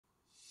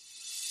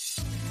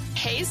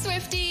Hey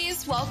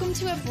Swifties! Welcome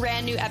to a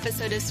brand new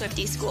episode of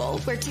Swiftie School,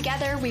 where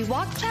together we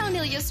walk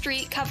Clownelia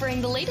Street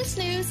covering the latest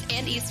news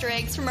and Easter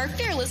eggs from our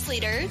fearless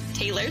leader,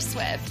 Taylor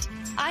Swift.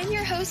 I'm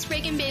your host,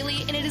 Reagan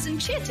Bailey, and it is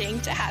enchanting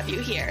to have you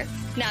here.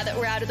 Now that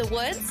we're out of the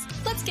woods,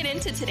 let's get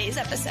into today's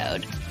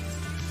episode.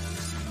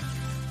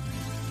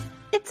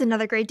 It's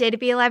another great day to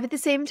be alive at the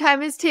same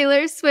time as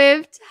Taylor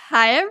Swift.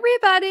 Hi,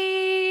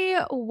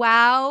 everybody.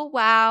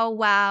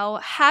 Wow.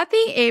 Happy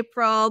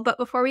April. But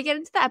before we get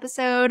into the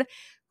episode,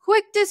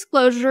 quick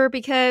disclosure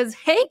because,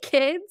 hey,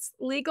 kids,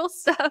 legal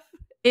stuff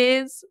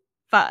is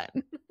fun.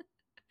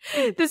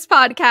 This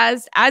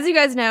podcast, as you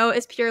guys know,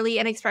 is purely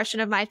an expression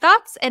of my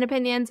thoughts and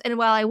opinions. And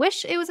while I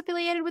wish it was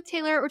affiliated with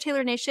Taylor or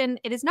Taylor Nation,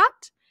 it is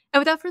not. And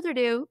without further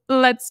ado,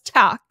 let's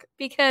talk.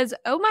 Because,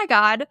 oh my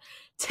God,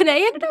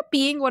 today ended up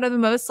being one of the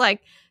most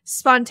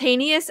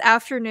spontaneous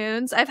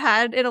afternoons I've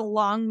had in a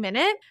long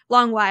minute.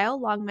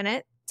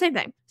 Same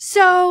thing.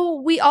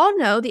 So we all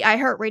know the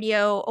iHeart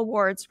Radio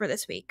Awards for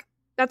this week.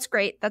 That's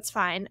great. That's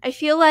fine. I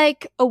feel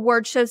like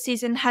award show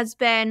season has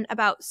been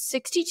about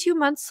 62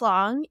 months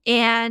long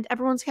and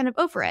everyone's kind of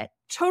over it.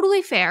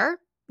 Totally fair.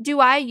 Do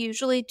I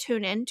usually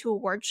tune in to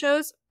award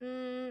shows?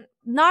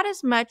 Not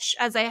as much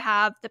as I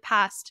have the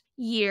past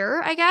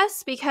year, I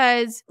guess,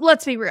 because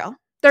let's be real.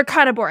 They're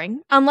kind of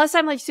boring. Unless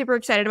I'm super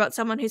excited about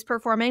someone who's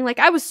performing.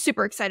 I was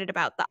super excited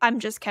about the I'm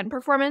Just Ken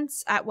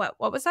performance at what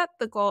was that?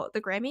 The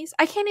Grammys?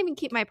 I can't even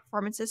keep my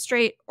performances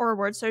straight or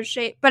award shows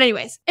straight. But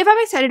anyways, if I'm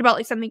excited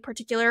about something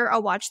particular,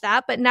 I'll watch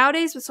that. But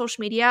nowadays with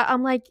social media,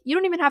 I'm you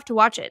don't even have to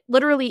watch it.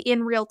 Literally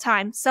in real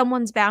time,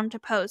 someone's bound to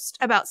post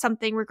about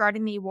something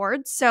regarding the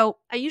awards. So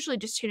I usually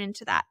just tune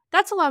into that.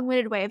 That's a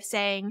long-winded way of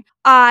saying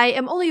I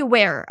am only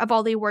aware of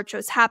all the award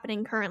shows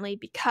happening currently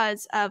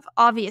because of,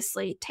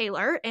 obviously,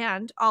 Taylor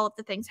and all of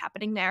the things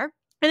happening there.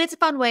 And it's a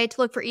fun way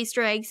to look for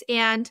Easter eggs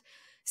and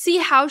see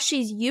how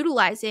she's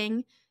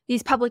utilizing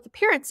these public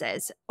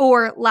appearances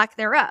or lack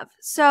thereof.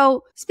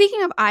 So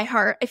speaking of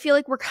iHeart, I feel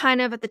like we're kind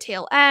of at the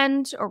tail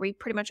end, or we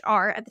pretty much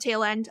are at the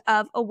tail end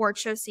of award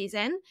show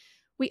season.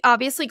 We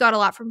obviously got a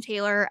lot from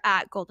Taylor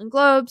at Golden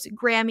Globes,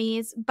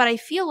 Grammys, but I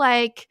feel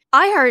like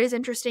iHeart is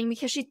interesting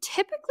because she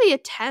typically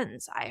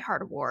attends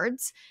iHeart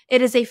Awards.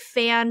 It is a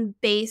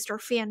fan-based or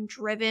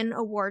fan-driven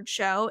award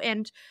show,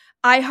 and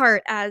iHeart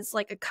as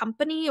a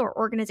company or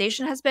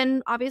organization has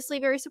been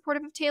obviously very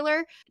supportive of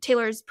Taylor.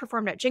 Taylor's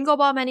performed at Jingle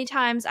Ball many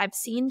times. I've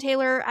seen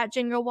Taylor at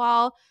Jingle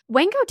Ball.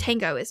 Wango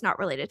Tango is not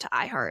related to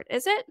iHeart,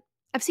 is it?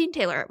 I've seen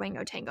Taylor at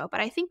Wango Tango, but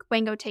I think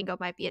Wango Tango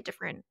might be a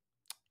different...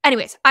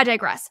 Anyways, I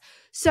digress.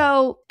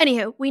 So,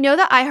 anywho, we know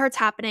that iHeart's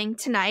happening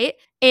tonight,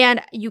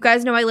 and you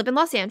guys know I live in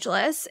Los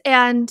Angeles,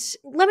 and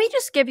let me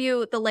just give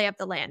you the lay of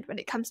the land when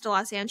it comes to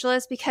Los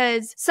Angeles,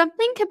 because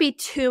something could be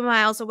 2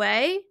 miles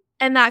away,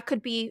 and that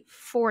could be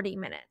 40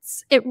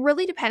 minutes. It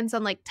really depends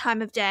on,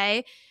 time of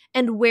day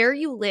and where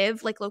you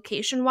live,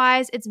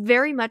 location-wise. It's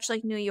very much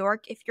like New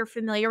York, if you're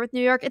familiar with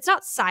New York. It's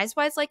not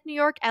size-wise like New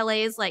York.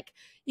 LA is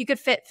you could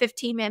fit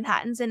 15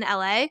 Manhattans in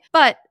LA,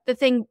 but the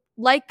thing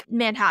like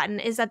Manhattan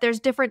is that there's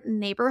different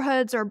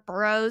neighborhoods or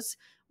boroughs.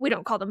 We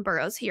don't call them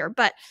boroughs here,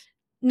 but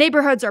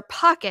neighborhoods or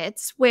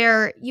pockets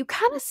where you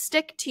kind of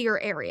stick to your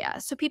area.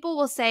 So people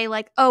will say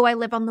oh, I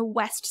live on the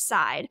west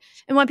side.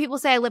 And when people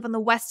say I live on the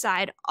west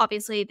side,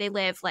 obviously they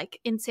live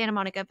in Santa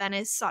Monica,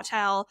 Venice,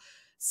 Sawtelle,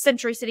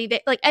 Century City,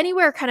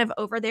 anywhere kind of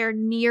over there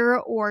near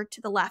or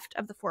to the left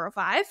of the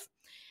 405.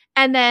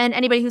 And then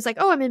anybody who's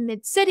oh, I'm in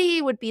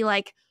Mid-City would be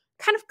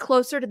kind of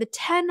closer to the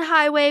 10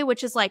 highway,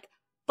 which is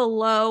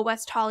below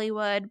West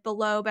Hollywood,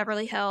 below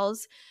Beverly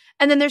Hills.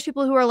 And then there's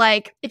people who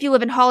are if you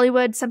live in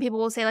Hollywood, some people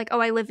will say oh,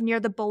 I live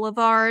near the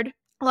Boulevard.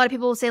 A lot of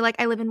people will say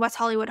I live in West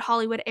Hollywood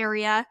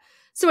area.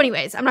 So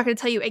anyways, I'm not going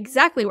to tell you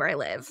exactly where I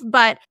live,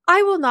 but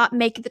I will not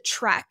make the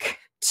trek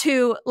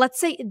to, let's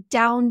say,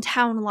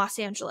 downtown Los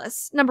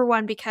Angeles. Number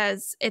one,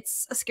 because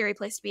it's a scary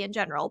place to be in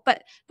general.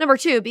 But number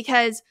two,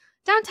 because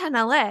downtown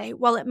LA,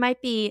 while it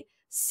might be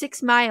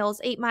 6 miles,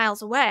 8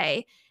 miles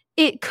away,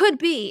 it could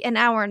be an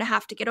hour and a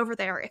half to get over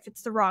there if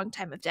it's the wrong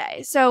time of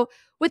day. So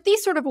with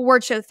these sort of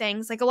award show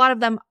things, a lot of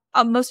them,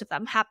 most of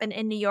them happen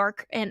in New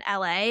York and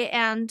LA.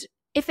 And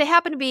if they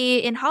happen to be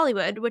in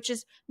Hollywood, which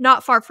is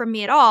not far from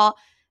me at all,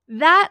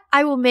 that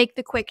I will make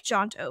the quick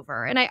jaunt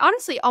over. And I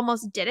honestly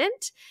almost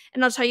didn't.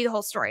 And I'll tell you the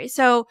whole story.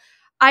 So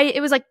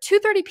it was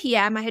 2:30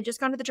 p.m. I had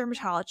just gone to the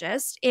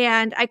dermatologist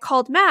and I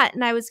called Matt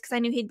and because I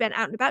knew he'd been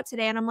out and about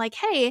today. And I'm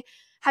hey,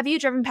 have you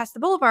driven past the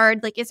Boulevard?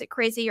 Is it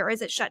crazy or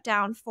is it shut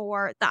down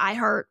for the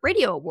iHeart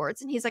Radio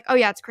Awards? And he's oh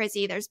yeah, it's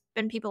crazy. There's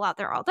been people out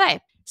there all day.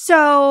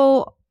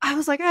 So I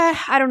was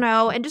I don't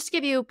know. And just to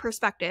give you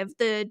perspective,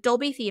 the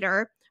Dolby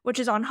Theater, which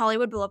is on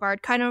Hollywood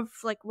Boulevard, kind of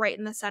right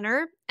in the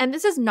center. And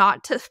this is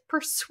not to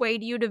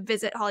persuade you to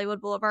visit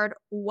Hollywood Boulevard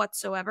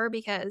whatsoever,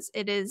 because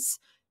it is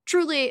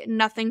truly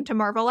nothing to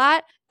marvel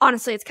at.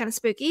 Honestly, it's kind of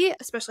spooky,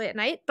 especially at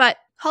night. But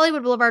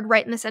Hollywood Boulevard,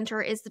 right in the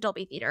center, is the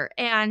Dolby Theater.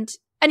 And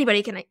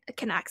anybody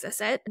can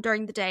access it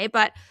during the day,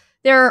 but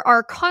there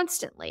are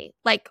constantly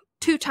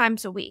 2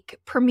 times a week,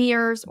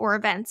 premieres or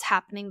events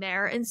happening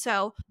there. And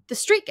so the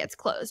street gets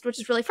closed, which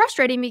is really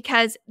frustrating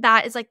because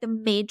that is like the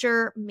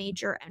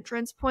major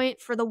entrance point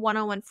for the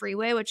 101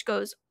 freeway, which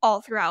goes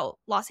all throughout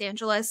Los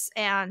Angeles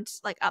and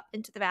like up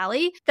into the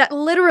valley. That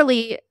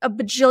literally a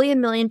bajillion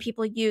million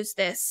people use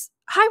this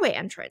highway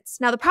entrance.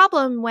 Now, the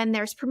problem when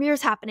there's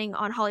premieres happening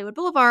on Hollywood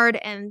Boulevard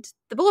and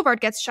the boulevard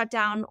gets shut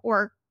down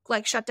or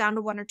like shut down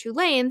to 1 or 2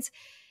 lanes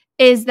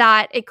is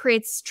that it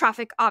creates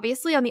traffic,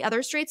 obviously, on the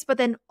other streets. But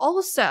then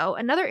also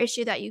another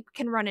issue that you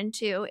can run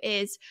into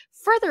is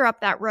further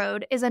up that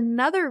road is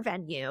another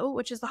venue,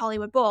 which is the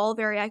Hollywood Bowl,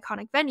 very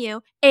iconic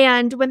venue.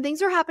 And when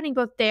things are happening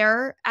both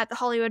there at the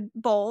Hollywood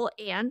Bowl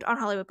and on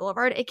Hollywood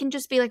Boulevard, it can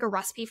just be like a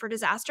recipe for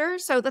disaster.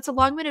 So that's a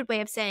long-winded way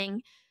of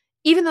saying,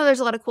 even though there's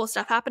a lot of cool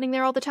stuff happening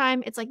there all the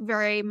time, it's like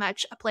very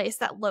much a place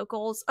that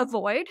locals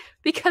avoid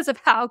because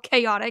of how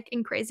chaotic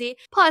and crazy.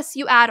 Plus,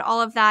 you add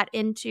all of that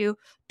into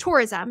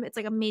tourism. It's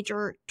like a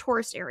major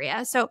tourist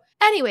area. So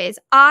anyways,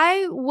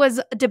 I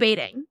was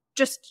debating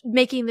just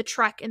making the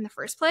trek in the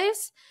first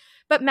place.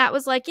 But Matt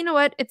was like, you know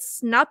what?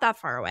 It's not that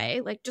far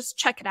away. Like, just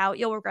check it out.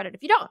 You'll regret it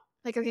if you don't.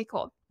 Like, okay,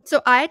 cool.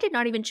 So I did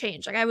not even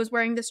change. Like, I was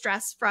wearing this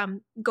dress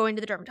from going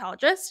to the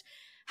dermatologist,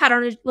 had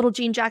on a little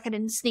jean jacket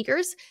and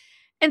sneakers.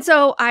 And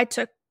so I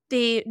took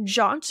the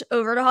jaunt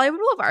over to Hollywood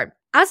Boulevard.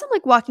 As I'm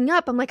like walking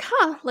up, I'm like,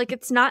 like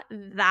it's not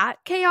that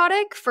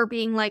chaotic for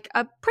being like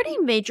a pretty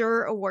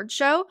major award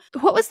show.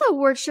 What was the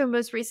award show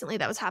most recently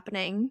that was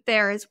happening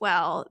there as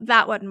well?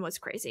 That one was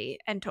crazy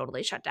and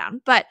totally shut down.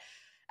 But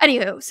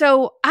anywho,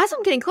 so as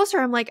I'm getting closer,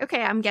 I'm like,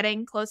 okay, I'm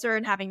getting closer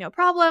and having no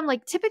problem.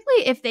 Like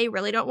typically if they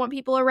really don't want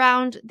people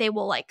around, they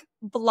will like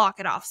block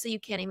it off so you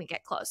can't even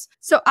get close.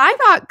 So I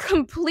got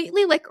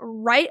completely like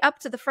right up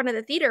to the front of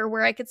the theater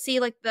where I could see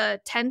like the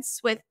tents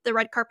with the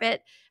red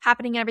carpet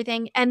happening and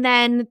everything. And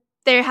then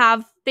they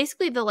have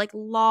basically the like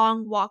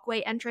long walkway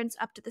entrance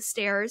up to the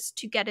stairs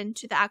to get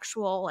into the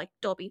actual like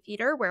Dolby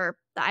Theater where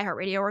the iHeart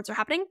Radio Awards are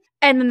happening.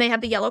 And then they have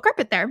the yellow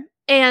carpet there.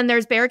 And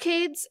there's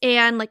barricades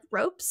and like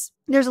ropes.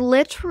 There's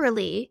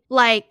literally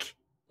like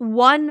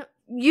one,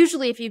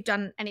 usually if you've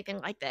done anything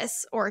like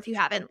this or if you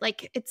haven't,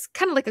 like it's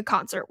kind of like a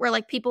concert where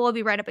like people will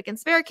be right up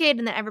against the barricade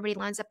and then everybody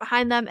lines up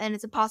behind them and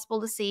it's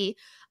impossible to see.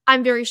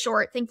 I'm very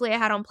short. Thankfully I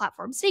had on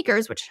platform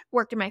sneakers, which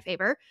worked in my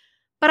favor.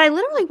 But I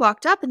literally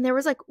walked up and there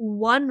was like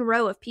one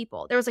row of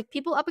people. There was like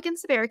people up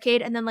against the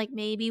barricade and then like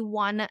maybe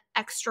one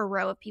extra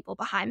row of people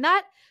behind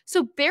that.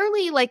 So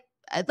barely like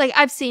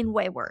I've seen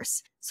way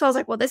worse. So I was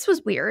like, well, this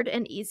was weird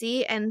and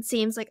easy and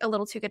seems like a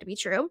little too good to be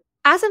true.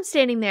 As I'm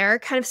standing there,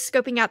 kind of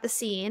scoping out the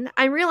scene,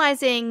 I'm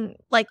realizing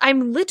like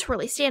I'm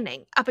literally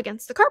standing up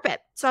against the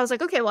carpet. So I was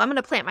like, okay, well, I'm going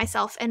to plant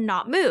myself and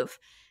not move.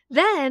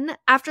 Then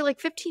after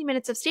like 15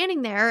 minutes of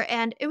standing there,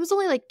 and it was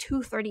only like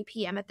 2:30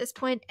 p.m. at this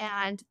point,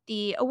 and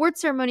the award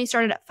ceremony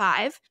started at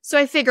 5. So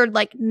I figured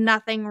like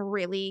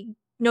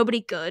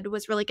nobody good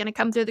was really going to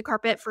come through the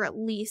carpet for at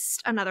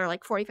least another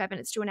like 45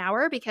 minutes to an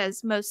hour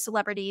because most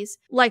celebrities,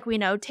 like we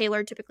know,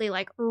 Taylor typically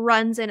like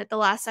runs in at the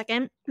last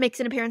second,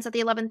 makes an appearance at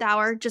the 11th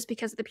hour just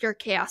because of the pure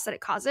chaos that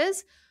it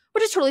causes,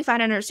 which is totally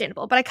fine and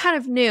understandable. But I kind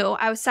of knew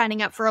I was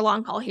signing up for a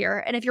long haul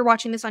here. And if you're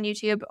watching this on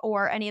YouTube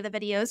or any of the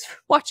videos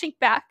watching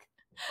back,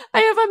 I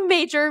have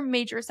a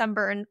major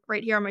sunburn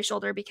right here on my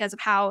shoulder because of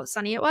how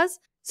sunny it was.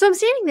 So I'm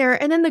standing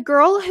there, and then the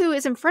girl who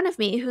is in front of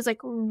me, who's like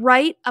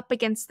right up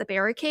against the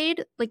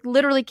barricade, like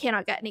literally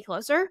cannot get any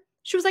closer.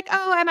 She was like,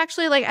 oh, I'm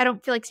actually like, I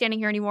don't feel like standing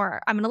here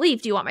anymore. I'm going to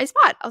leave. Do you want my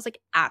spot? I was like,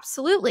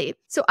 absolutely.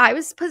 So I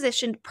was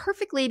positioned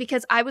perfectly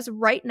because I was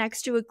right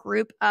next to a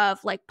group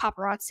of like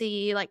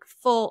paparazzi, like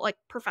full, like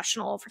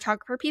professional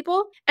photographer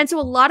people. And so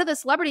a lot of the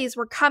celebrities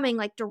were coming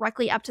like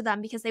directly up to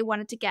them because they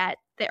wanted to get,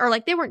 or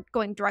like they weren't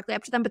going directly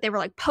up to them, but they were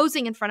like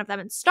posing in front of them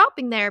and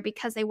stopping there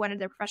because they wanted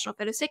their professional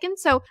photos taken.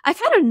 So I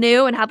kind of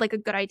knew and had like a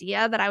good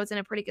idea that I was in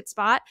a pretty good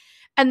spot.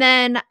 And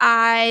then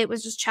I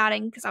was just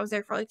chatting because I was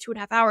there for like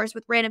 2.5 hours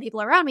with random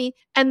people around me.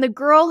 And the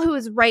girl who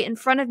was right in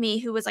front of me,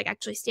 who was like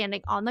actually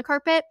standing on the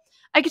carpet,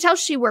 I could tell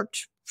she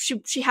worked.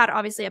 She had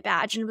obviously a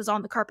badge and was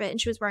on the carpet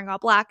and she was wearing all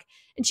black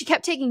and she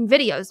kept taking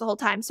videos the whole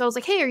time. So I was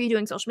like, hey, are you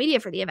doing social media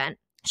for the event?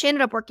 She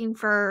ended up working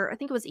for, I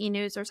think it was E!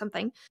 News or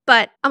something.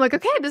 But I'm like,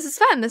 okay, this is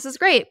fun. This is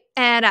great.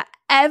 And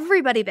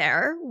everybody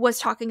there was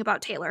talking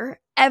about Taylor.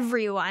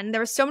 Everyone.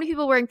 There were so many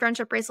people wearing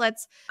friendship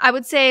bracelets. I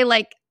would say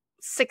like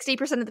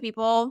 60% of the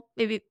people,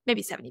 maybe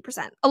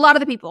 70%. A lot of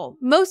the people,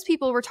 most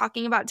people were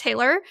talking about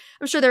Taylor.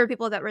 I'm sure there were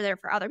people that were there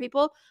for other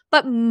people,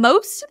 but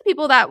most of the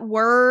people that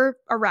were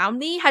around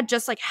me had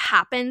just like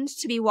happened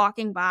to be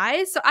walking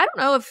by. So I don't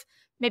know if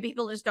maybe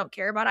people just don't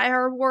care about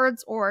iHeart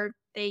awards or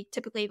they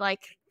typically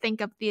like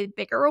think of the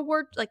bigger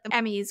award, like the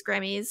Emmys,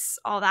 Grammys,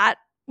 all that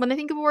when they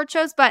think of award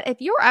shows. But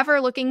if you're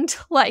ever looking to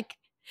like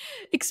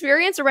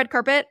experience a red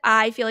carpet,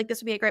 I feel like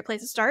this would be a great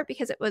place to start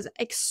because it was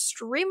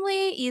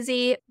extremely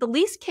easy. The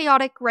least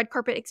chaotic red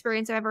carpet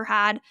experience I've ever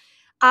had.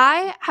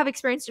 I have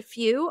experienced a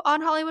few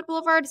on Hollywood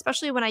Boulevard,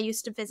 especially when I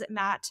used to visit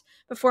Matt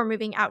before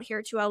moving out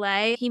here to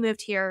LA. He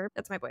moved here.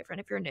 That's my boyfriend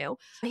if you're new.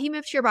 He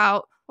moved here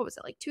about, what was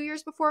it, like 2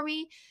 years before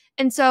me?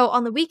 And so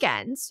on the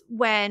weekends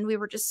when we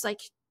were just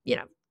like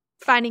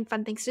finding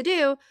fun things to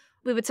do,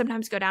 we would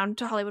sometimes go down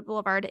to Hollywood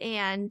Boulevard,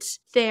 and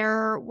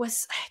there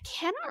was, I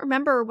cannot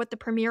remember what the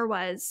premiere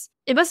was.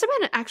 It must have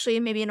been actually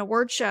maybe an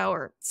award show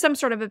or some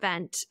sort of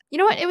event. You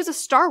know what? It was a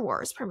Star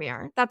Wars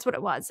premiere. That's what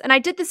it was. And I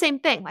did the same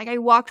thing. Like, I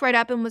walked right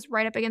up and was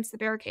right up against the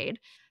barricade.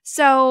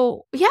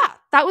 So yeah,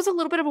 that was a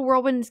little bit of a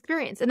whirlwind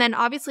experience. And then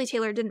obviously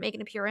Taylor didn't make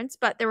an appearance,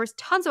 but there was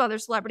tons of other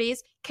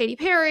celebrities. Katy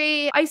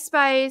Perry, Ice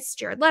Spice,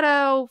 Jared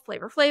Leto,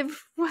 Flavor Flav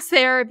was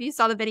there. If you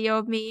saw the video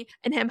of me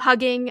and him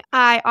hugging,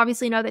 I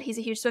obviously know that he's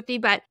a huge Swiftie,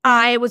 but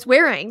I was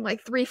wearing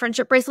like 3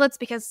 friendship bracelets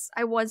because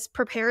I was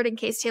prepared in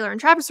case Taylor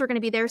and Travis were going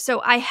to be there. So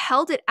I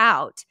held it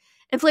out.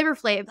 And Flavor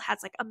Flav has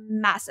like a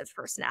massive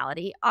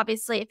personality.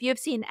 Obviously, if you have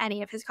seen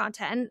any of his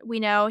content, we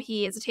know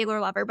he is a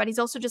Taylor lover, but he's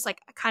also just like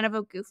a kind of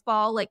a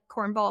goofball, like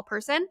cornball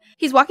person.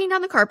 He's walking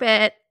down the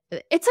carpet.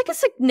 It's like a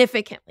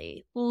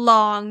significantly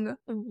long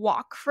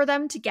walk for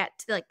them to get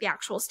to like the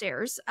actual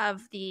stairs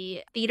of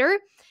the theater.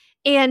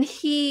 And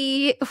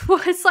he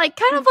was like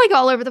kind of like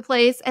all over the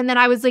place. And then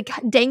I was like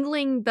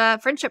dangling the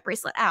friendship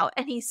bracelet out,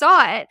 and he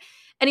saw it.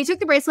 And he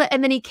took the bracelet,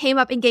 and then he came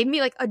up and gave me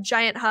like a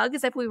giant hug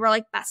as if we were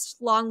like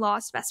long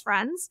lost best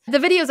friends. The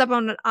video's up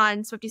on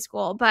Swiftie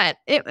School, but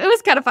it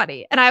was kind of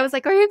funny. And I was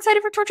like, are you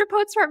excited for Tortured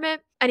Poets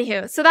Department?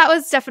 Anywho, so that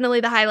was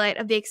definitely the highlight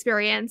of the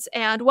experience,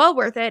 and well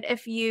worth it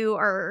if you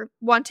are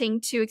wanting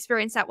to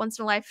experience that once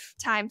in a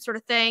lifetime sort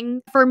of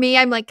thing. For me,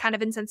 I'm like kind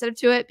of insensitive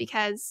to it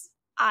because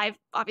I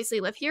obviously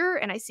live here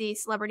and I see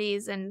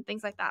celebrities and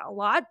things like that a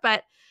lot,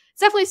 but it's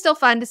definitely still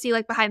fun to see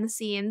like behind the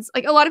scenes.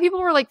 Like a lot of people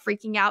were like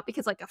freaking out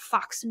because like a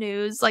Fox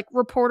News like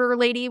reporter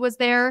lady was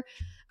there.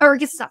 Or I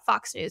guess it's not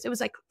Fox News. It was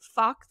like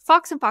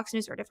Fox and Fox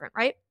News are different,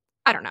 right?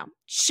 I don't know.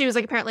 She was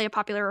like apparently a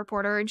popular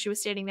reporter, and she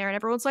was standing there and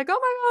everyone's like, oh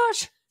my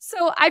gosh.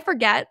 So I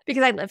forget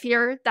because I live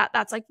here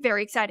that's like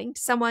very exciting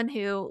to someone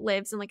who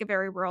lives in like a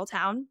very rural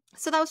town.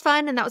 So that was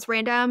fun and that was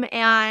random.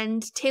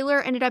 And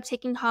Taylor ended up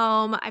taking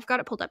home, I've got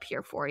it pulled up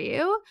here for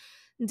you.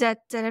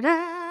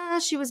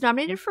 She was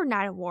nominated for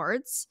 9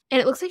 awards, and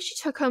it looks like she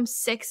took home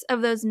 6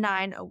 of those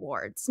 9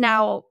 awards.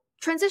 Now,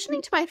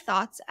 transitioning to my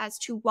thoughts as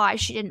to why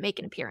she didn't make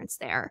an appearance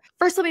there.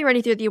 First, let me run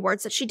you through the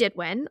awards that she did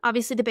win.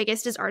 Obviously, the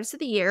biggest is Artist of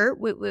the Year,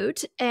 Woot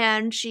Woot,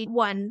 and she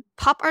won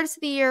Pop Artist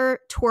of the Year,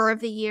 Tour of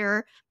the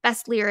Year,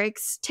 Best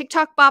Lyrics,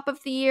 TikTok Bop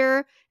of the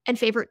Year, and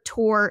Favorite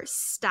Tour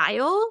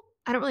Style.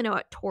 I don't really know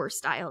what tour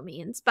style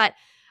means, but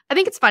I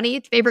think it's funny.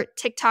 Favorite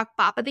TikTok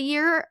Bop of the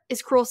Year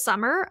is Cruel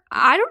Summer.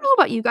 I don't know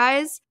about you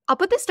guys. I'll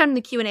put this down in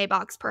the Q&A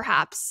box,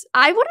 perhaps.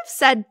 I would have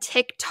said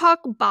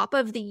TikTok Bop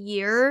of the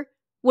Year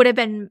would have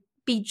been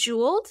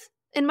Bejeweled,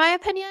 in my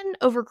opinion,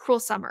 over Cruel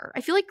Summer. I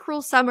feel like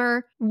Cruel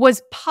Summer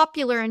was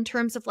popular in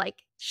terms of like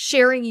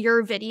sharing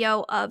your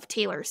video of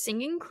Taylor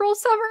singing Cruel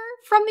Summer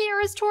from the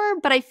Eras Tour,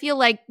 but I feel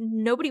like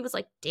nobody was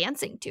like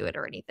dancing to it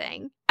or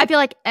anything. I feel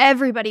like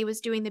everybody was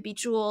doing the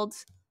Bejeweled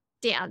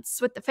dance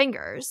with the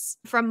fingers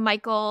from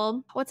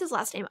Michael, what's his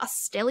last name?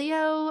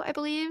 Ostilio, I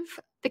believe,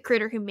 the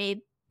creator who made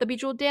the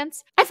Bejeweled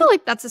dance. I feel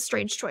like that's a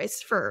strange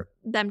choice for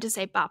them to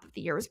say Bop of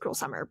the Year was Cruel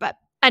Summer, but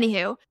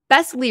anywho,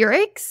 Best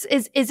Lyrics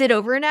is It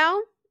Over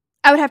Now?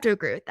 I would have to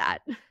agree with that.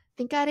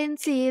 Think I didn't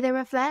see there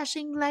were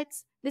flashing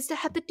lights. At least I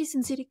had the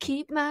decency to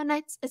keep my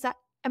nights.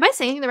 Am I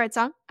singing the right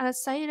song? And I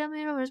say to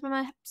me, where's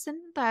my hips and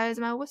thighs,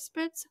 my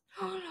whispered,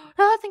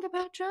 I think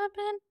about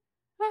jumping.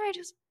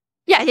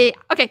 Yeah.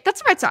 Okay,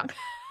 that's the right song.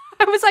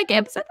 I was like,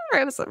 is that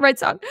the right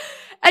song?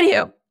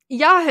 Anywho,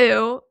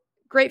 Yahoo,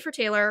 great for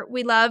Taylor.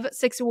 We love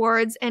 6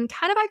 awards, and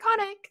kind of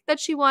iconic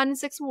that she won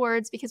 6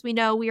 awards because we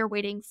know we are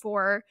waiting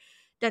for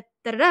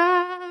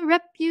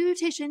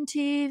Reputation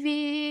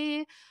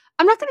TV.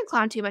 I'm not going to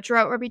clown too much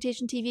about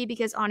Reputation TV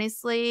because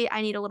honestly,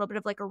 I need a little bit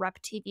of like a Rep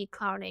TV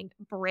clowning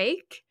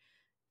break.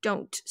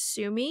 Don't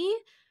sue me.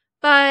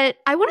 But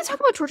I want to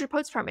talk about Tortured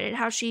Poets Department and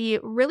how she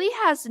really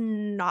has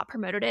not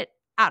promoted it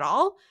at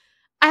all.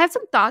 I have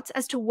some thoughts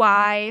as to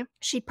why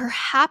she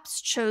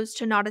perhaps chose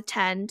to not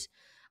attend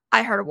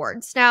iHeart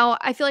Awards. Now,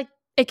 I feel like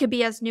it could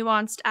be as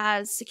nuanced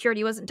as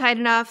security wasn't tight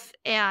enough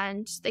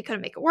and they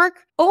couldn't make it work.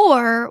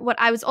 Or what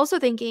I was also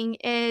thinking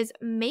is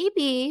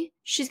maybe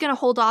she's going to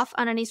hold off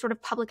on any sort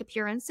of public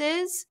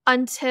appearances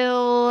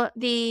until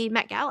the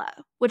Met Gala,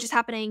 which is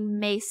happening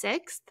May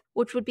 6th,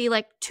 which would be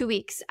like 2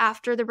 weeks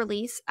after the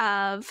release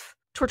of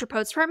Tortured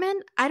Poets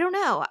Department. I don't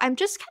know. I'm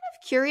just kind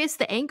of curious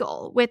the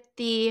angle with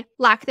the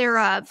lack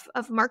thereof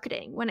of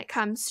marketing when it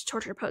comes to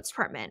Tortured Poets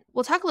Department.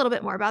 We'll talk a little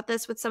bit more about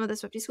this with some of the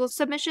Swiftie School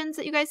submissions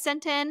that you guys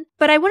sent in,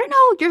 but I want to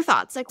know your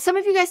thoughts. Like, some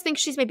of you guys think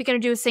she's maybe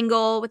going to do a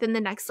single within the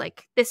next,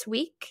 like, this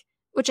week,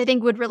 which I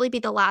think would really be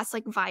the last,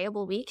 like,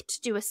 viable week to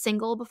do a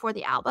single before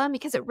the album,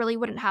 because it really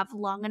wouldn't have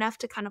long enough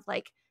to kind of,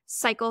 like,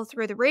 cycle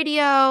through the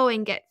radio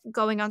and get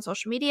going on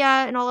social media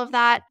and all of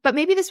that. But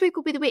maybe this week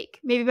will be the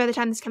week. Maybe by the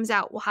time this comes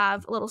out, we'll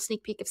have a little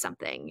sneak peek of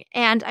something.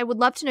 And I would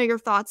love to know your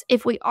thoughts.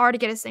 If we are to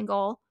get a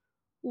single,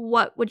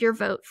 what would your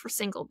vote for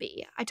single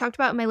be? I talked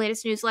about in my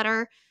latest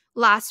newsletter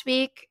last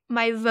week.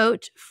 My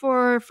vote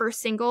for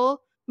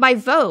single My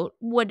vote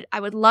I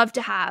would love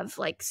to have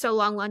like So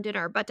Long London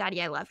or But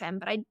Daddy I Love Him,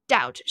 but I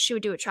doubt she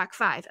would do a track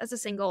 5 as a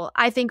single.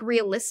 I think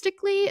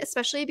realistically,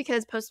 especially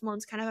because Post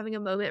Malone's kind of having a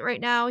moment right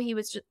now, he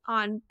was just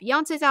on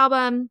Beyonce's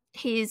album.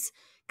 He's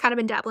kind of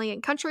been dabbling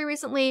in country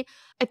recently.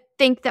 I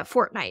think that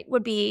Fortnite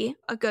would be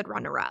a good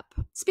runner-up.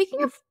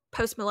 Speaking of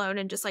Post Malone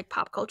and just like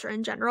pop culture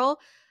in general,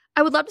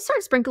 I would love to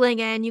start sprinkling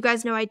in. You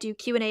guys know I do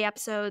Q&A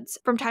episodes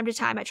from time to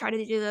time. I try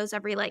to do those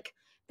every like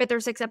 5th or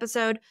 6th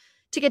episode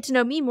to get to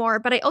know me more,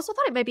 but I also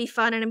thought it might be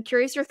fun, and I'm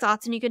curious your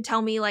thoughts, and you can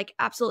tell me like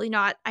absolutely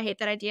not, I hate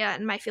that idea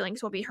and my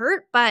feelings will be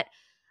hurt, but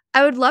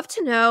I would love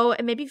to know,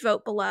 and maybe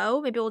vote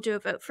below. Maybe we'll do a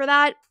vote for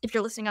that. If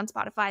you're listening on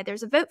Spotify,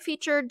 there's a vote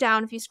feature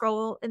down if you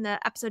scroll in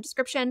the episode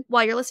description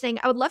while you're listening.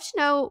 I would love to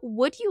know,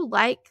 would you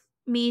like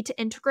me to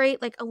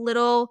integrate like a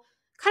little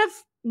kind of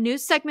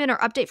news segment or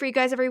update for you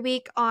guys every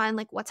week on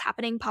like what's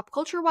happening pop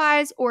culture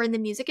wise or in the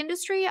music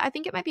industry? I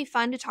think it might be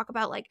fun to talk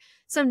about like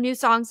some new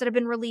songs that have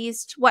been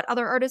released, what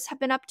other artists have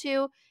been up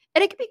to,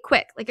 and it could be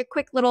quick, like a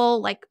quick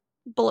little like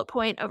bullet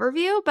point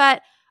overview.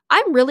 But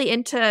I'm really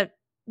into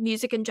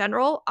music in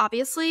general,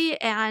 obviously,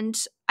 and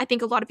I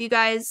think a lot of you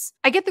guys,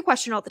 I get the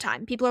question all the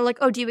time. People are like,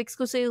 oh, do you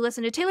exclusively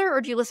listen to Taylor or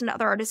do you listen to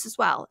other artists as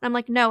well? And I'm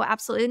like, no,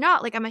 absolutely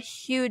not. Like, I'm a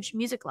huge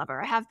music lover.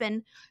 I have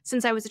been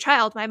since I was a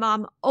child. My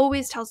mom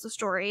always tells the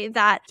story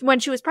that when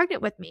she was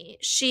pregnant with me,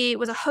 she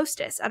was a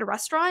hostess at a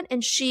restaurant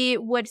and she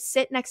would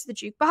sit next to the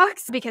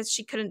jukebox because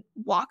she couldn't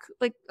walk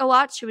like a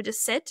lot. She would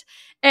just sit.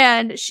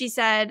 And she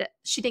said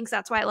she thinks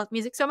that's why I love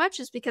music so much,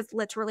 is because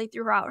literally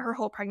throughout her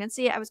whole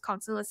pregnancy, I was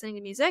constantly listening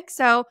to music.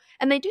 So,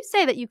 and they do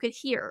say that you could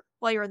hear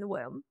while you're in the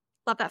womb.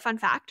 Love that fun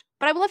fact.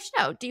 But I would love to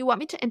know, do you want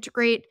me to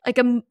integrate like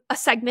a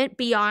segment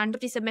beyond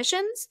the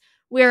submissions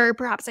where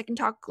perhaps I can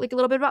talk like a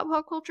little bit about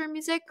pop culture and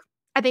music?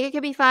 I think it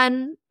could be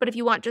fun, but if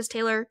you want just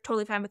Taylor,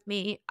 totally fine with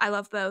me. I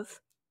love both.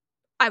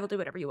 I will do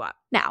whatever you want.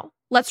 Now,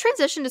 let's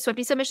transition to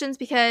Swiftie submissions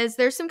because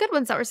there's some good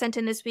ones that were sent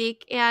in this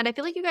week, and I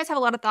feel like you guys have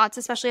a lot of thoughts,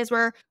 especially as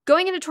we're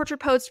going into Tortured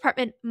Poets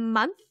Department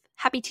month.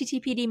 Happy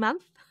TTPD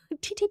month.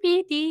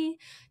 TTPD.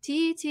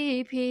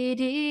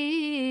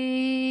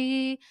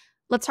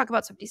 Let's talk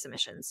about Swiftie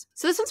submissions.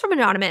 So this one's from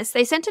Anonymous.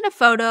 They sent in a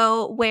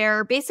photo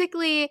where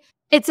basically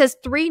it says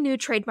 3 new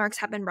trademarks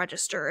have been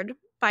registered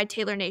by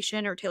Taylor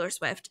Nation or Taylor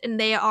Swift, and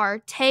they are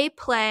Tay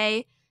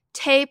Play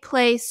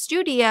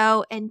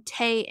Studio, and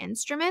Tay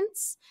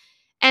Instruments.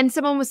 And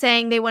someone was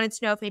saying they wanted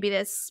to know if maybe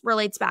this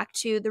relates back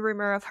to the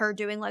rumor of her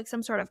doing like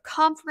some sort of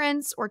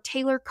conference or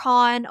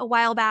TaylorCon a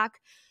while back.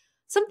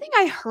 Something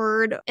I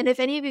heard, and if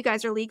any of you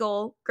guys are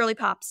legal girly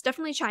pops,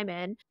 definitely chime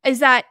in, is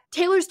that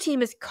Taylor's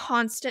team is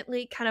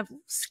constantly kind of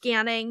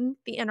scanning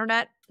the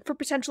internet for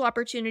potential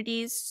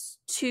opportunities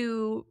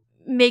to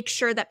make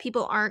sure that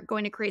people aren't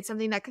going to create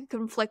something that could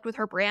conflict with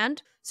her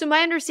brand. So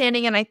my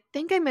understanding, and I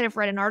think I might have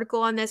read an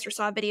article on this or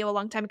saw a video a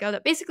long time ago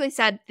that basically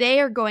said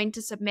they are going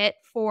to submit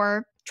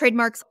for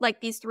trademarks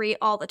like these 3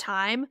 all the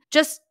time,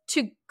 just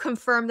to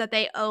confirm that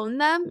they own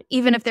them,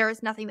 even if there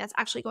is nothing that's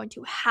actually going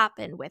to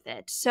happen with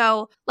it.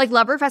 So like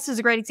Loverfest is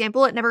a great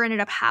example. It never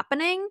ended up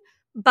happening,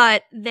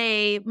 but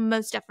they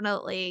most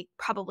definitely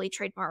probably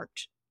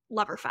trademarked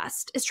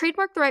Loverfest. Is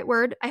trademark the right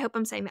word? I hope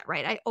I'm saying that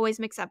right. I always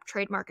mix up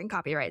trademark and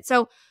copyright.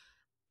 So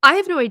I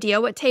have no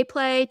idea what Tay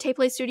Play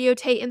Studio,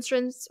 Tay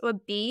Instruments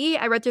would be.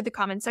 I read through the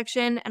comment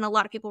section and a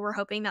lot of people were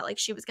hoping that like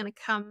she was going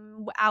to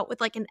come out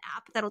with like an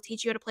app that'll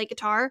teach you how to play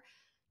guitar.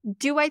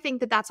 Do I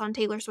think that that's on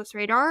Taylor Swift's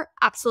radar?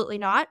 Absolutely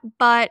not,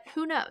 but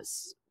who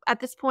knows?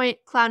 At this point,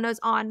 clown nose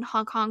on,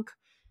 honk honk,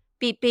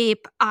 beep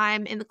beep,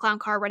 I'm in the clown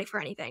car ready for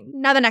anything.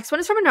 Now the next one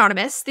is from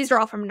Anonymous. These are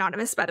all from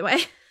Anonymous, by the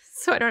way,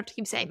 so I don't have to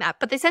keep saying that,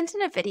 but they sent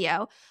in a video.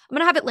 I'm going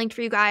to have it linked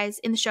for you guys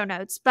in the show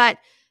notes, but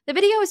the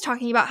video is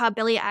talking about how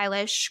Billie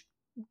Eilish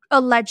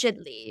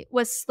allegedly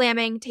was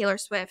slamming Taylor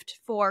Swift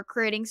for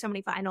creating so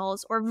many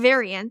vinyls or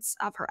variants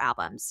of her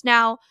albums.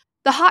 Now,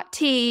 the hot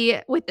tea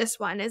with this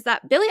one is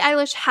that Billie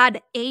Eilish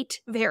had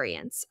 8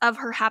 variants of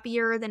her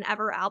Happier Than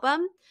Ever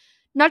album.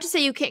 Not to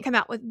say you can't come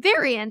out with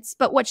variants,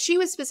 but what she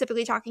was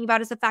specifically talking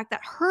about is the fact that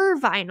her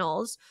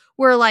vinyls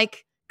were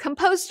like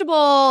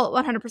compostable,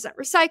 100%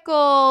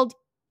 recycled,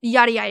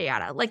 yada, yada,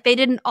 yada. Like they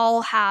didn't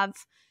all have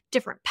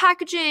different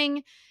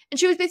packaging. And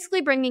she was basically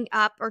bringing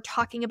up or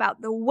talking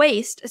about the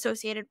waste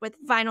associated with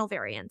vinyl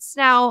variants.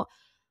 Now,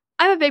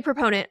 I'm a big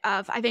proponent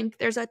of, I think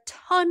there's a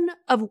ton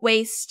of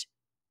waste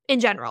in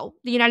general.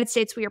 The United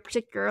States, we are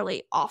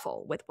particularly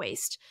awful with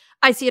waste.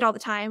 I see it all the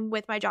time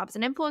with my job as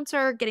an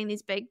influencer, getting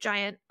these big,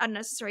 giant,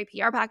 unnecessary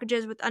PR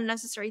packages with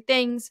unnecessary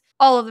things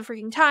all of the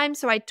freaking time.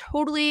 So I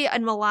totally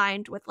am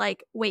aligned with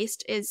like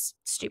waste is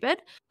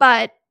stupid.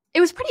 But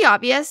it was pretty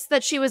obvious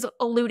that she was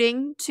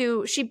alluding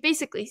to, she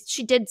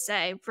did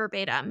say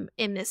verbatim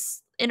in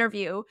this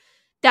interview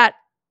that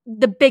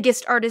the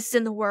biggest artists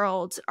in the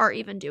world are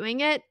even doing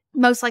it,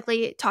 most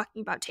likely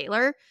talking about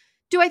Taylor.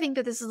 Do I think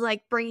that this is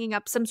like bringing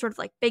up some sort of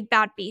like big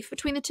bad beef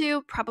between the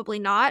two? Probably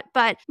not.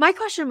 But my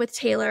question with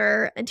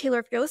Taylor, and Taylor,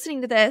 if you're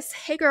listening to this,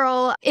 hey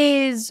girl,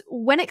 is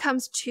when it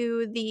comes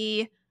to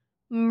the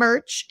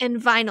merch and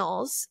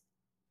vinyls,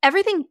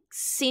 everything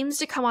seems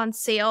to come on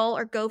sale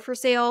or go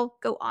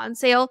on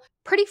sale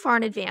pretty far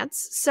in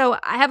advance. So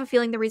I have a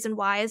feeling the reason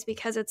why is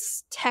because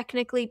it's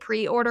technically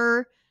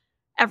pre-order.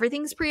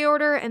 Everything's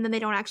pre-order, and then they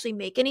don't actually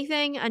make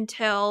anything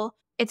until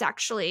it's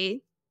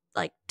actually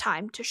like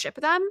time to ship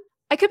them.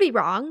 I could be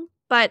wrong,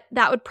 but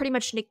that would pretty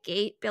much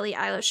negate Billie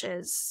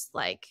Eilish's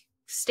like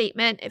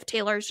statement if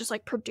Taylor's just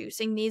like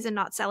producing these and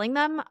not selling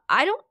them.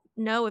 I don't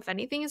know if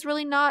anything is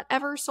really not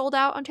ever sold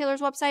out on Taylor's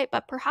website,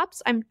 but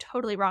perhaps I'm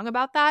totally wrong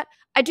about that.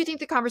 I do think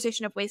the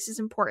conversation of waste is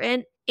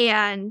important,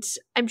 and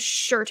I'm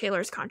sure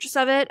Taylor's conscious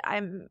of it.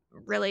 I'm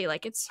really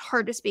like, it's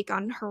hard to speak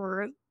on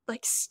her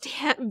like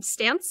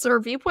stance or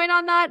viewpoint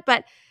on that,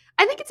 but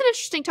I think it's an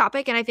interesting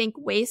topic, and I think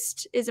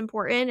waste is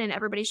important and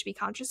everybody should be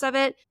conscious of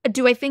it.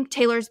 Do I think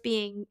Taylor's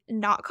being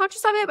not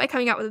conscious of it by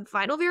coming out with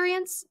vinyl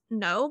variants?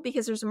 No,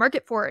 because there's a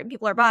market for it and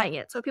people are buying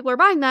it. So if people are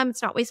buying them,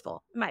 it's not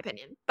wasteful, in my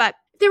opinion. But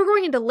if they were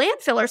going into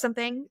landfill or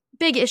something,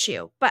 big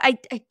issue. But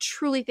I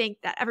truly think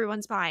that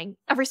everyone's buying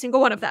every single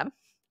one of them.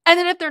 And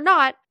then if they're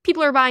not,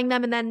 people are buying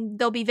them and then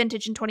they'll be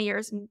vintage in 20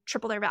 years and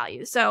triple their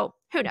value. So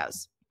who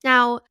knows?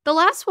 Now, the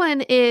last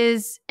one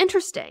is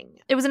interesting.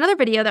 It was another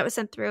video that was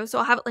sent through, so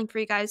I'll have it linked for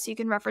you guys so you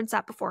can reference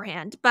that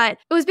beforehand. But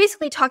it was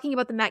basically talking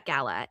about the Met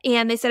Gala,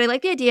 and they said, I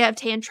like the idea of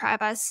Tay and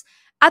Travis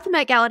at the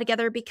Met Gala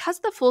together because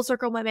of the full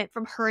circle moment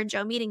from her and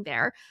Joe meeting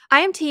there.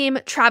 I am team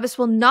Travis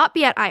will not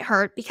be at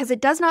iHeart because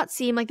it does not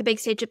seem like the big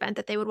stage event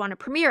that they would want to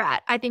premiere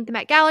at. I think the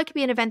Met Gala could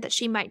be an event that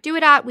she might do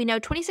it at. We know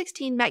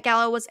 2016 Met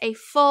Gala was a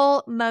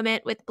full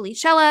moment with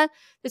Belichella.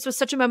 This was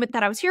such a moment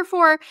that I was here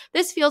for.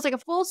 This feels like a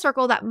full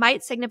circle that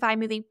might signify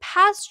moving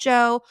past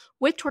Joe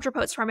with Torture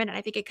Poets from it, and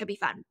I think it could be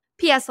fun.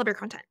 P.S. Love your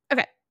content.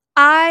 Okay.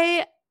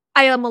 I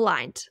am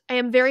aligned. I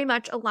am very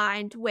much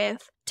aligned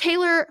with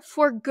Taylor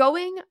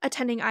foregoing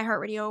attending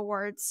iHeartRadio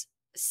Awards,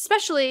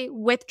 especially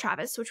with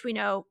Travis, which we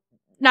know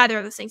neither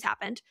of those things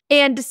happened,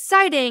 and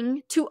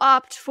deciding to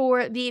opt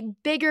for the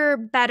bigger,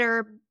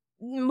 better,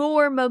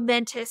 more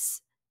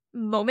momentous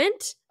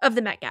moment of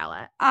the Met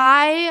Gala.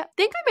 I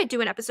think I might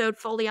do an episode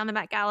fully on the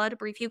Met Gala to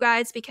brief you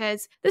guys,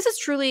 because this is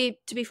truly,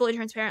 to be fully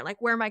transparent,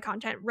 like where my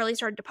content really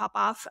started to pop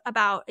off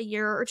about a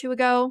year or two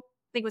ago.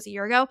 I think it was a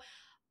year ago.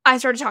 I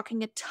started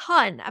talking a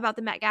ton about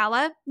the Met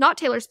Gala, not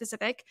Taylor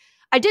specific.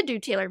 I did do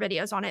Taylor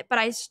videos on it, but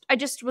I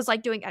just was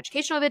like doing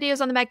educational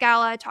videos on the Met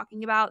Gala,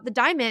 talking about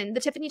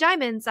the Tiffany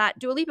diamonds that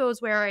Dua Lipa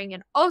was wearing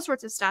and all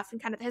sorts of stuff and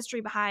kind of the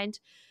history behind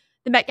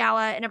the Met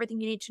Gala and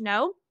everything you need to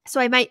know. So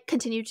I might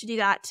continue to do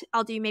that.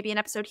 I'll do maybe an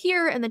episode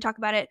here and then talk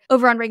about it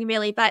over on Reagan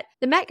Bailey. But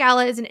the Met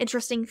Gala is an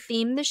interesting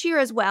theme this year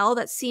as well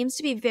that seems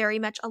to be very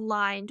much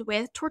aligned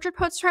with Tortured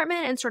Poets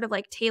Department and sort of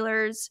like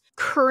Taylor's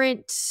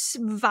current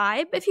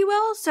vibe, if you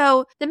will.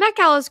 So the Met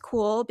Gala is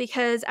cool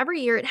because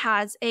every year it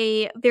has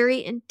a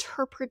very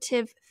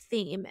interpretive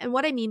theme. And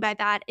what I mean by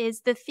that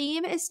is the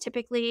theme is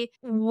typically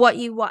what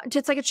you want.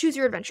 It's like a choose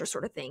your adventure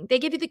sort of thing. They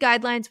give you the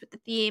guidelines with the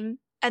theme,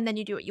 and then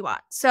you do what you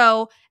want.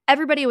 So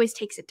everybody always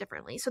takes it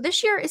differently. So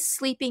this year is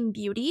Sleeping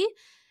Beauty,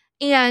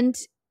 and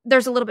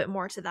there's a little bit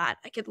more to that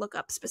I could look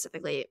up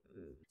specifically.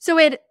 So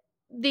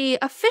the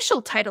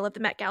official title of the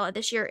Met Gala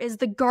this year is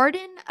The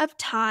Garden of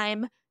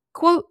Time,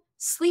 quote,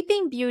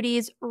 Sleeping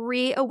Beauty's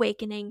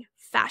Reawakening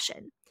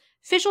Fashion.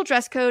 Official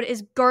dress code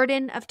is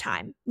Garden of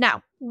Time.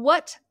 Now,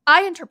 what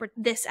I interpret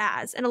this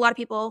as, and a lot of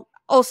people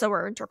also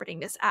are interpreting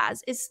this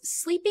as, is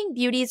Sleeping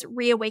Beauty's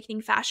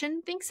Reawakening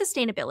Fashion. Think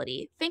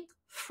sustainability. Think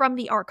from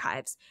the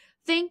archives.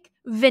 Think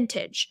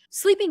vintage.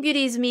 Sleeping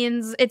Beauties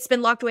means it's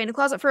been locked away in a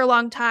closet for a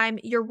long time.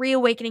 You're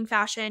reawakening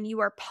fashion. You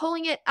are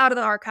pulling it out of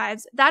the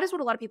archives. That is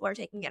what a lot of people are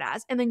taking it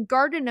as. And then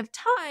Garden of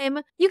Time,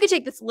 you could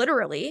take this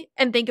literally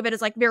and think of it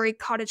as like very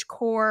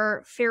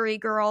cottagecore, fairy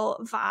girl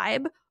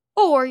vibe.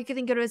 Or you could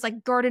think of it as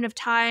like Garden of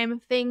Time,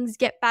 things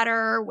get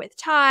better with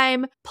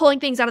time,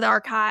 pulling things out of the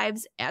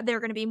archives. They're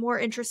going to be more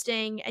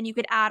interesting and you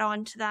could add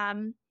on to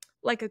them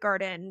like a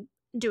garden.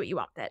 Do what you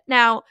want with it.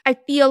 Now, I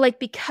feel like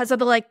because of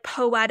the like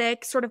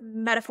poetic sort of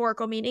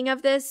metaphorical meaning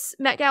of this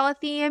Met Gala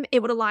theme,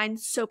 it would align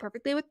so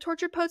perfectly with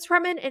Tortured Poets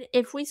Department. And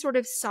if we sort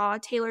of saw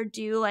Taylor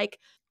do like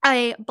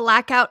a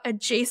blackout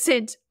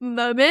adjacent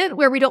moment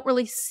where we don't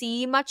really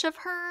see much of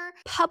her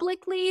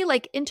publicly,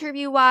 like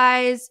interview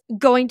wise,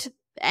 going to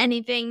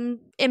anything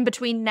in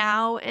between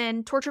now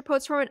and Tortured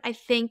Poets Department, I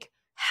think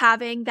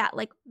having that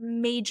like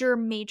major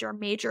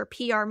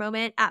PR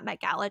moment at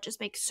Met Gala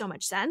just makes so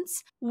much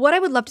sense. What I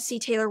would love to see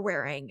Taylor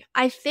wearing,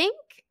 I think,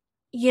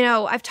 you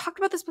know, I've talked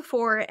about this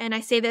before and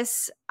I say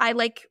this, I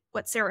like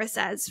what Sarah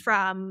says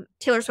from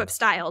Taylor Swift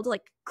Styled,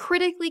 like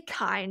critically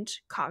kind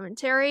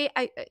commentary.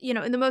 You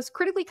know, in the most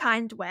critically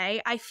kind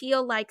way, I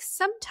feel like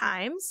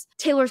sometimes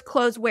Taylor's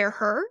clothes wear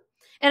her.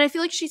 And I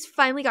feel like she's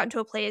finally gotten to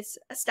a place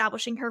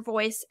establishing her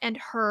voice and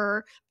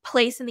her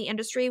place in the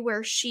industry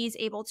where she's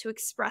able to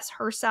express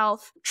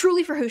herself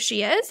truly for who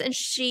she is. And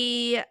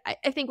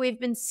I think we've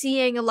been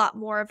seeing a lot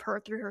more of her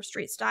through her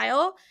street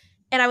style.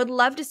 And I would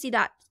love to see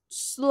that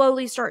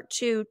slowly start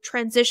to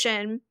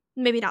transition,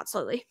 maybe not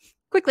slowly,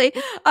 quickly,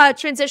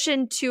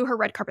 transition to her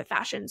red carpet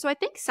fashion. So I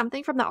think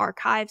something from the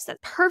archives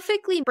that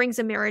perfectly brings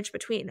a marriage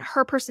between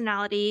her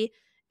personality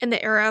in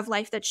the era of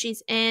life that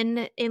she's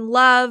in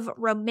love,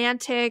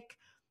 romantic,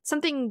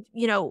 something,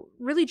 you know,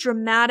 really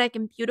dramatic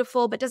and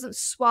beautiful, but doesn't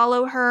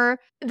swallow her.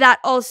 That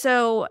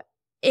also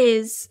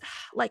is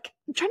like,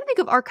 I'm trying to think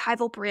of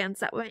archival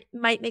brands that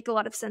might make a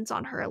lot of sense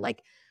on her.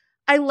 Like,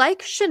 I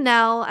like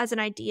Chanel as an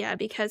idea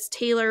because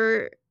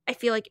Taylor, I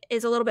feel like,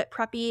 is a little bit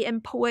preppy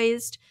and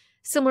poised,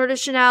 similar to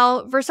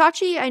Chanel.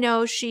 Versace, I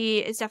know she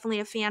is definitely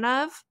a fan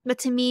of, but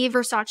to me,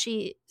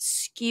 Versace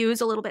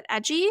skews a little bit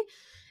edgy.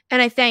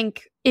 And I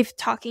think if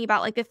talking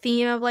about like the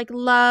theme of like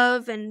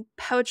love and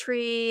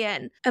poetry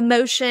and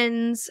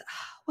emotions,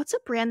 what's a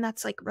brand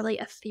that's like really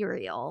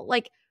ethereal?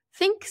 Like,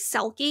 think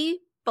Selkie,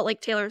 but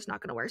like Taylor's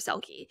not going to wear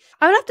Selkie.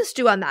 I would have to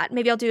stew on that.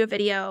 Maybe I'll do a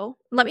video.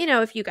 Let me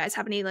know if you guys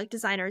have any like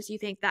designers you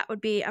think that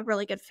would be a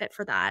really good fit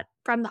for that.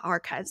 From the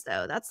archives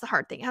though, that's the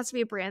hard thing. It has to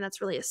be a brand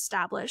that's really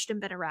established and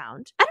been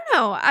around. I don't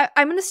know.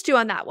 I'm going to stew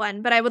on that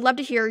one, but I would love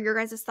to hear your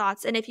guys'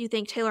 thoughts and if you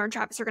think Taylor and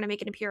Travis are going to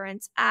make an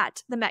appearance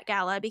at the Met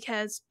Gala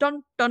because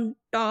dun dun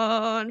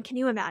dun. Can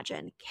you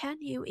imagine? Can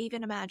you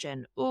even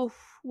imagine? Oof,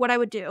 what I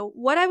would do.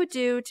 What I would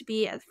do to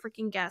be a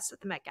freaking guest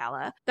at the Met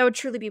Gala. That would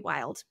truly be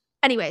wild.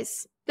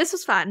 Anyways, this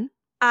was fun.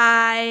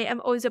 I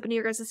am always open to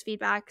your guys'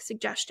 feedback,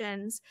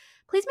 suggestions.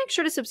 Please make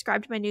sure to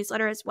subscribe to my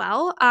newsletter as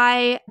well.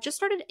 I just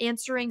started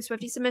answering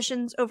Swiftie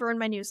submissions over in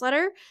my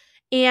newsletter,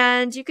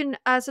 and you can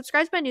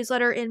subscribe to my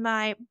newsletter in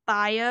my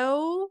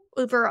bio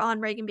over on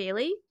Reagan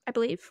Bailey, I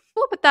believe.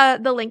 We'll put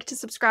the link to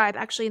subscribe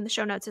actually in the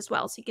show notes as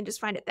well, so you can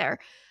just find it there.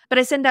 But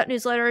I send out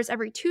newsletters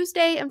every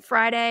Tuesday and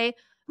Friday.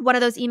 One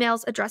of those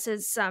emails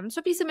addresses some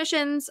Swiftie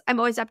submissions. I'm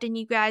always updating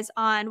you guys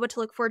on what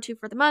to look forward to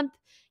for the month,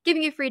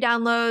 giving you free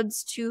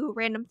downloads to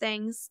random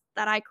things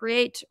that I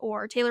create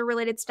or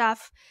Taylor-related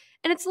stuff.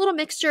 And it's a little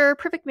mixture,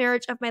 perfect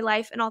marriage of my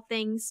life and all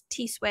things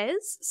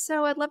T-Swizz.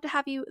 So I'd love to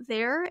have you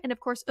there. And of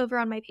course, over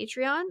on my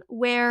Patreon,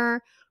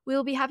 where we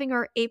will be having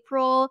our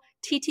April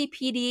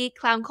TTPD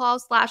Clown Claw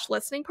 /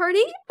 listening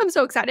party. I'm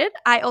so excited.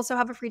 I also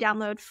have a free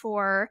download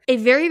for a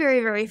very,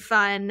 very, very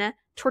fun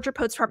Torture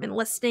Poets Department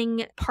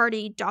listening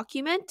party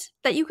document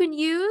that you can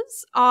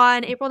use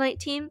on April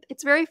 19th.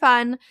 It's very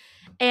fun.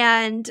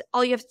 And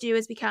all you have to do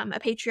is become a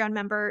Patreon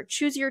member.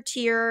 Choose your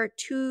tier,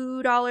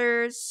 $2, $5,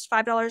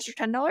 or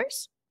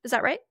 $10. Is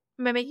that right?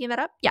 Am I making that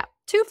up? Yeah,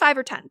 2, 5,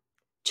 or 10.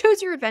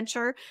 Choose your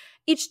adventure.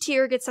 Each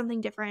tier gets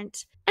something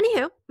different.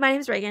 Anywho, my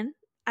name is Reagan.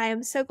 I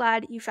am so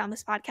glad you found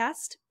this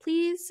podcast.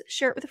 Please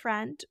share it with a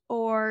friend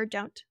or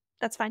don't.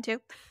 That's fine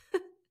too.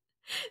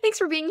 Thanks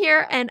for being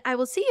here, and I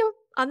will see you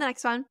on the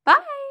next one. Bye!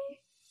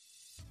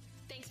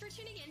 Thanks for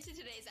tuning in to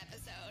today's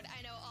episode.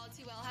 I know all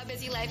too well how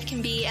busy life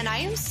can be, and I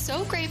am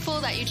so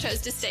grateful that you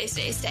chose to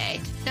stay.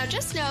 Now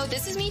just know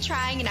this is me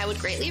trying, and I would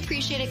greatly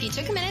appreciate if you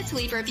took a minute to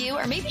leave a review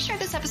or maybe share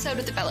this episode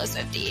with a fellow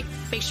Swiftie.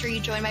 Make sure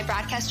you join my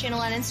broadcast channel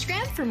on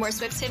Instagram for more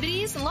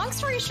Swiftivities, and long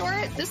story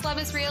short, this love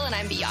is real, and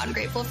I'm beyond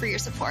grateful for your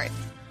support.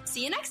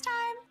 See you next time!